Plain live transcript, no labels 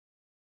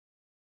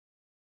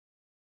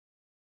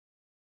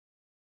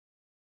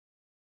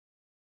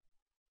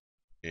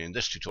In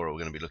this tutorial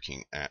we're going to be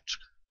looking at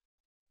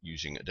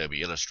using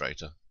Adobe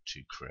Illustrator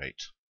to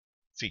create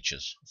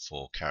features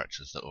for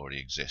characters that already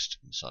exist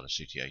inside of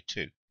CTA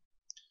 2.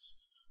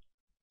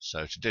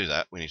 So to do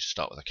that we need to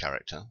start with a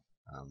character,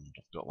 and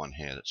I've got one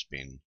here that's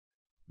been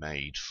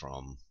made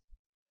from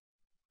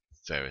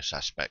various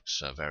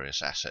aspects,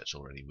 various assets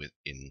already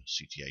within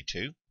CTA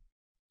 2.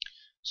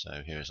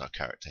 So here is our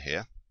character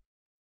here,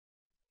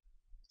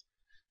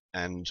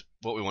 and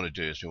what we want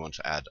to do is we want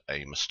to add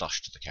a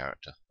moustache to the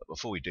character. But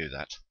before we do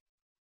that,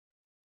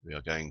 we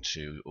are going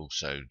to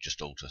also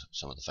just alter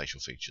some of the facial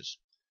features.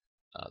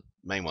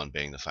 Main one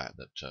being the fact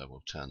that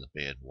we'll turn the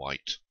beard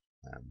white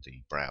and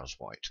the brows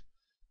white,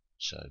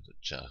 so that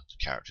the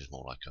character is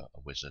more like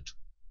a wizard.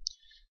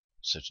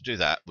 So to do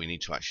that, we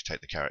need to actually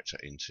take the character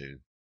into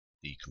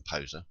the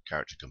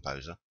character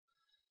composer.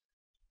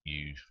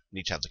 You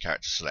need to have the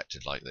character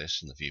selected like this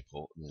in the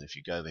viewport, and then if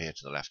you go over here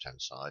to the left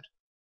hand side,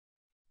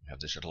 you have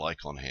this little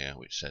icon here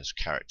which says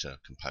character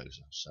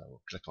composer. So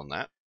we'll click on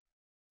that,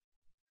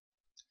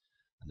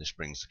 and this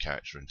brings the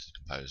character into the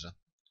composer.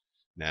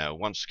 Now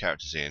once the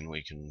character's in,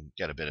 we can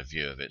get a bit of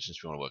view of it.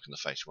 Since we want to work on the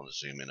face, we want to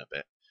zoom in a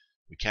bit.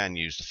 We can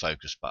use the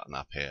focus button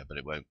up here, but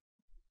it won't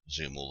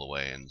zoom all the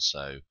way in,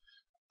 so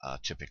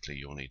typically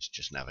you'll need to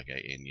just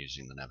navigate in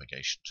using the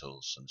navigation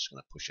tools. So I'm just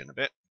going to push in a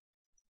bit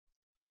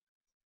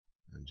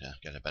and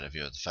get a better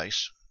view of the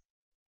face.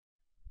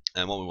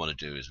 And what we want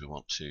to do is we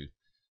want to,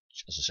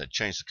 as I said,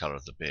 change the color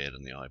of the beard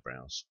and the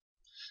eyebrows.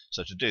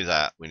 So to do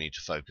that, we need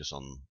to focus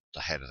on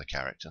the head of the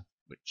character,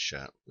 which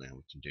we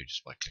can do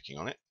just by clicking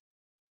on it,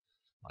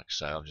 like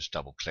so. I'll just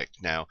double click.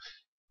 Now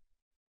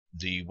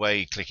the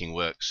way clicking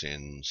works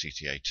in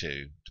CTA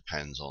 2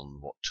 depends on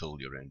what tool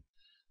you're in.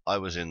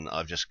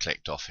 I've just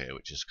clicked off here,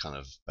 which is kind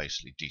of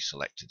basically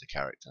deselected the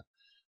character.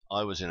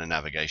 I was in a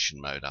navigation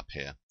mode up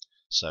here,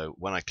 so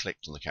when I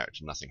clicked on the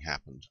character nothing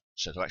happened.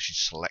 So to actually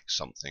select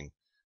something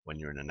when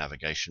you're in a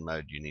navigation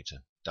mode, you need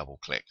to double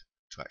click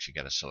to actually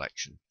get a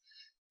selection.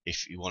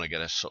 If you want to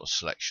get a sort of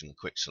selection, a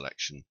quick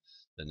selection,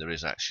 then there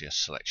is actually a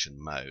selection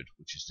mode,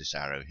 which is this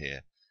arrow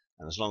here.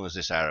 And as long as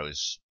this arrow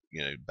is,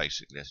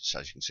 basically, as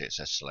you can see, it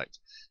says select.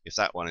 If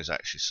that one is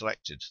actually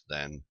selected,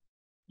 then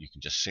you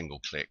can just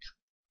single click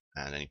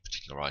and any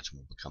particular item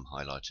will become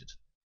highlighted.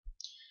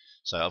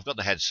 So I've got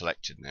the head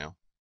selected now,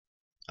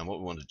 and what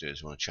we want to do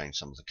is we want to change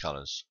some of the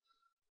colors.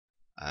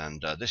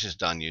 And this is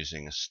done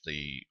using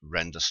the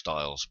render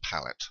styles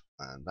palette,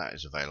 and that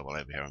is available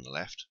over here on the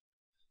left.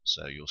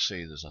 So you'll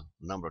see there's a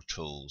number of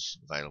tools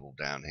available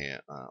down here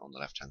on the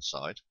left hand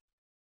side,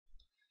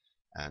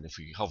 and if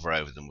we hover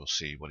over them we'll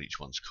see what each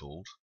one's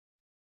called.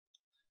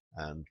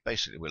 And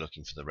basically we're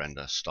looking for the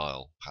render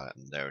style palette,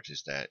 and there it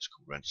is there, it's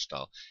called render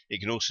style. It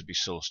can also be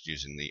sourced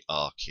using the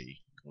R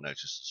key. You'll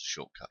notice there's a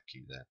shortcut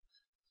key there.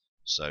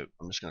 So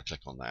I'm just going to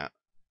click on that.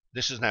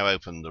 This has now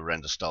opened the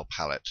render style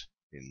palette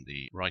in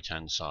the right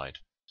hand side,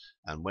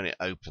 and when it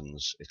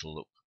opens it'll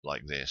look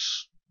like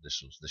this.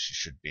 This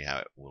should be how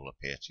it will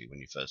appear to you when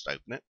you first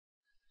open it.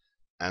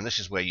 And this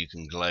is where you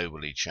can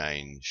globally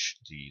change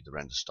the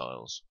render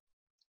styles,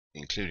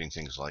 including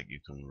things like you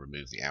can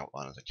remove the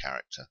outline of the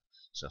character.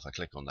 So if I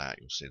click on that,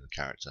 you'll see the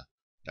character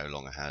no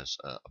longer has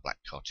a black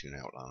cartoon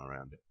outline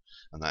around it,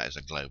 and that is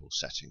a global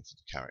setting for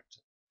the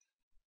character.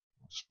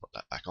 I'll just put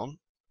that back on,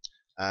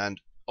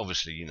 and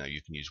obviously you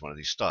can use one of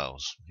these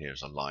styles.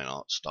 Here's a line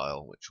art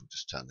style, which will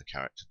just turn the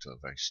character to a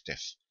very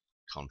stiff,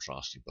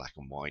 contrasty black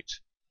and white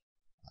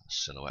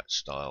silhouette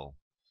style.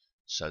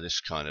 So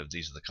these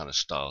are the kind of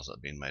styles that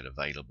have been made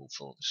available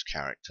for this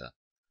character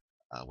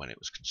when it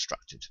was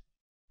constructed.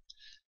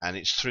 And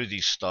it's through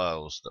these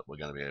styles that we're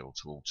going to be able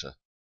to alter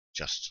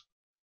just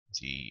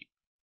the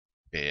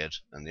beard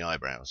and the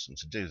eyebrows. And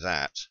to do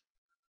that,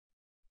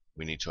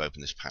 we need to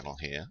open this panel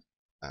here,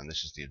 and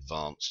this is the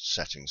advanced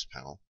settings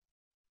panel,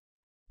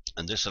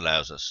 and this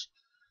allows us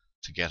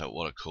to get at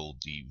what are called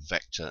the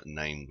vector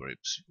name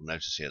groups. You'll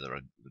notice here they're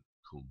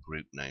called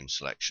group name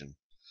selection.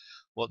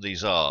 What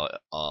these are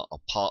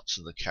parts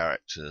of the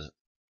character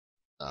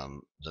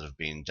that have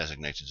been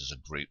designated as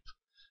a group,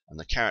 and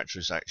the character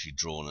is actually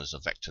drawn as a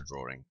vector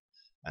drawing,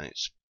 and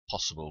it's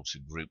possible to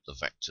group the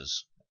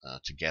vectors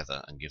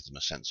together and give them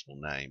a sensible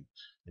name,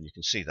 and you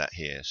can see that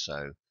here.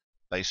 So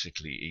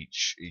basically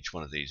each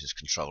one of these is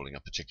controlling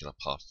a particular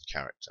part of the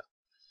character.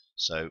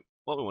 So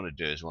what we want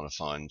to do is we want to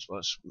find,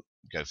 let's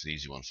go for the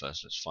easy one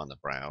first. Let's find the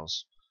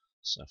brows.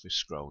 So if we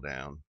scroll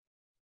down,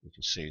 we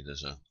can see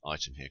there's an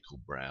item here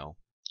called brow,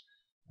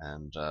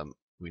 and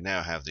we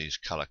now have these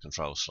color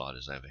control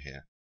sliders over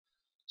here.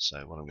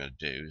 So what I'm going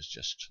to do is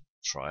just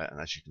try it,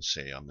 and as you can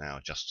see I'm now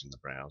adjusting the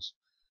brows.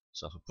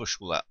 So if I push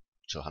all that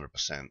to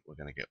 100%, we're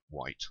going to get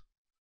white,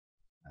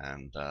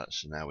 and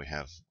so now we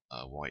have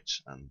white,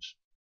 and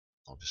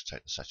I'll just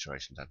take the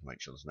saturation down to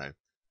make sure there's no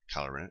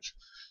color in it.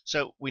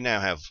 So we now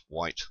have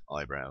white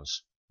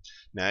eyebrows.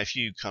 Now if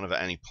you at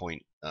any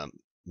point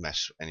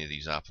mess any of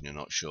these up and you're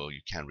not sure,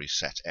 you can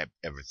reset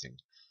everything,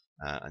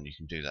 and you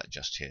can do that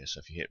just here. So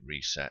if you hit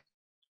reset,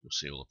 you'll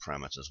see all the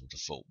parameters will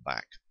default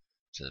back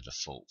to the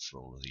default for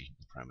all of the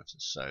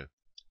parameters. So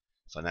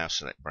If I now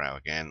select brow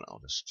again, I'll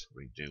just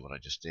redo what I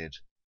just did,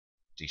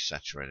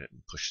 desaturate it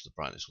and push the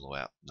brightness all the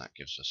way up, and that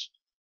gives us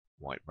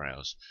white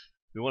brows.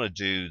 We want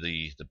to do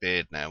the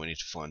beard now. We need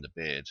to find the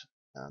beard.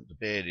 The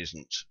beard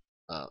isn't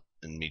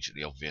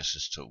immediately obvious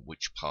as to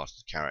which part of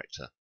the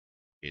character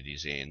it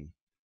is in.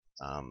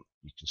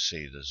 You can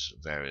see there's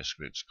various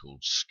groups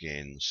called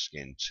skin,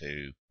 skin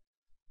 2,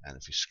 and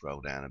if you scroll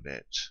down a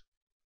bit,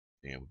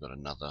 we've got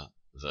another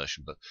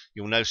version, but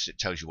you'll notice it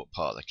tells you what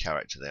part of the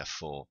character they're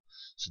for.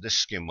 So this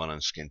skin 1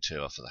 and skin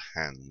 2 are for the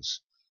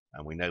hands,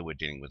 and we know we're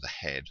dealing with the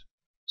head,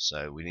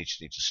 so we need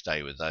to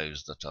stay with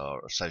those that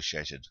are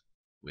associated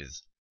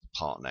with the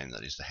part name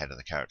that is the head of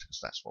the character,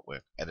 because that's what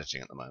we're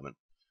editing at the moment,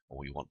 or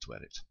we want to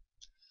edit.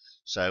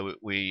 So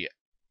we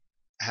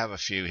have a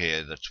few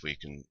here that we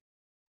can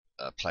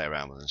play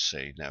around with and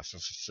see. Now, for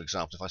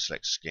example, if I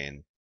select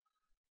skin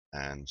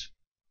and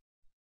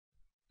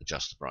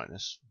adjust the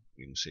brightness,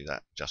 you can see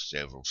that adjusts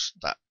the overall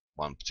that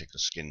one particular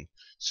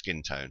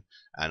skin tone,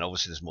 and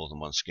obviously there's more than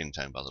one skin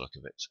tone by the look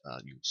of it.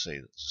 You can see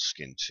that there's a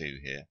skin 2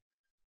 here,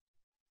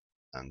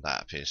 and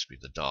that appears to be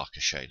the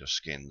darker shade of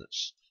skin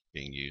that's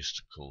being used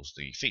to cause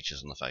the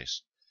features on the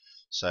face.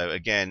 So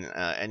again,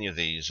 any of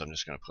these, I'm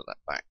just going to put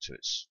that back to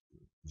its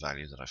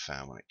value that I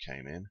found when it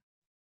came in.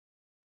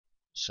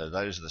 So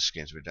those are the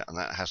skins we've done, and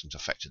that hasn't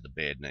affected the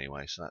beard in any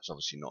way, so that's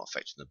obviously not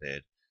affecting the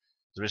beard.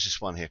 There is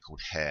this one here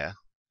called hair.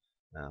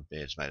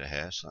 Beard's made of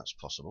hair, so that's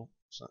possible.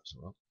 So that's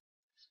well.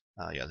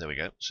 Yeah, there we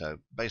go. So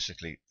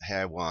basically,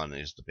 hair 1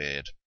 is the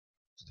beard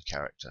for the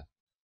character.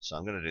 So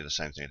I'm going to do the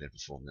same thing I did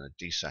before. I'm going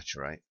to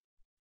desaturate,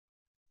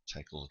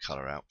 take all the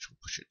color out, which will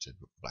push it to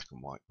black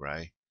and white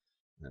grey,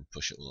 and then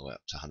push it all the way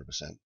up to 100%.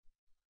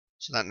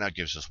 So that now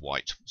gives us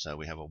white. So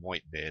we have a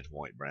white beard,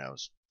 white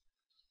brows.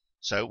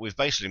 So we've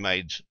basically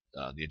made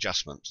the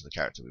adjustment to the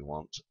character we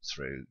want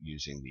through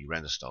using the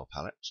render style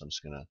palette. So I'm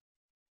just going to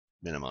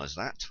minimize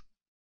that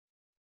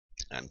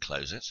and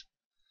close it.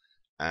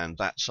 And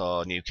that's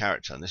our new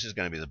character. And this is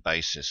going to be the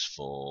basis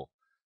for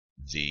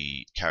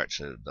the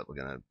character that we're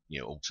going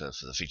to alter,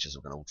 for the features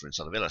we're going to alter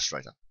inside of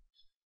Illustrator.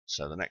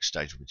 So the next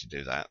stage will be to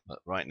do that. But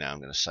right now I'm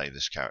going to save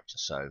this character.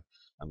 So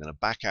I'm going to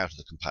back out of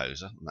the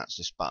composer, and that's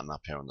this button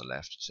up here on the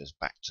left. It says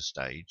back to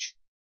stage.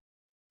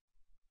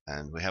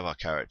 And we have our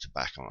character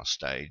back on our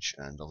stage,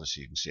 and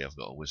obviously you can see I've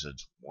got a wizard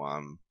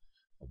 1,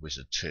 a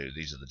wizard 2.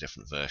 These are the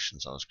different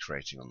versions I was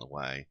creating on the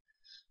way.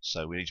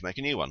 So we need to make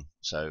a new one.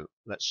 So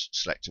let's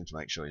select him to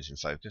make sure he's in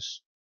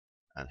focus,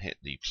 and hit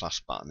the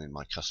plus button in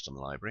my custom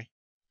library,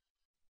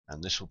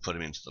 and this will put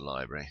him into the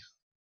library,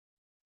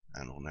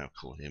 and we'll now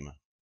call him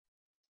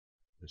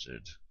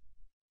wizard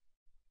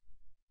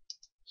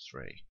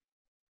 3.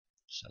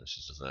 So this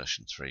is the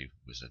version 3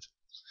 wizard.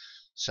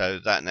 So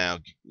that now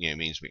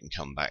means we can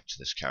come back to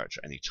this character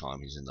any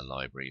time he's in the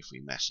library if we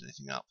mess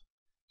anything up.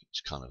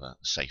 It's kind of a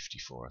safety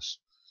for us,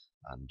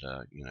 and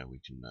we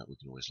can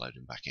always load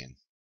him back in.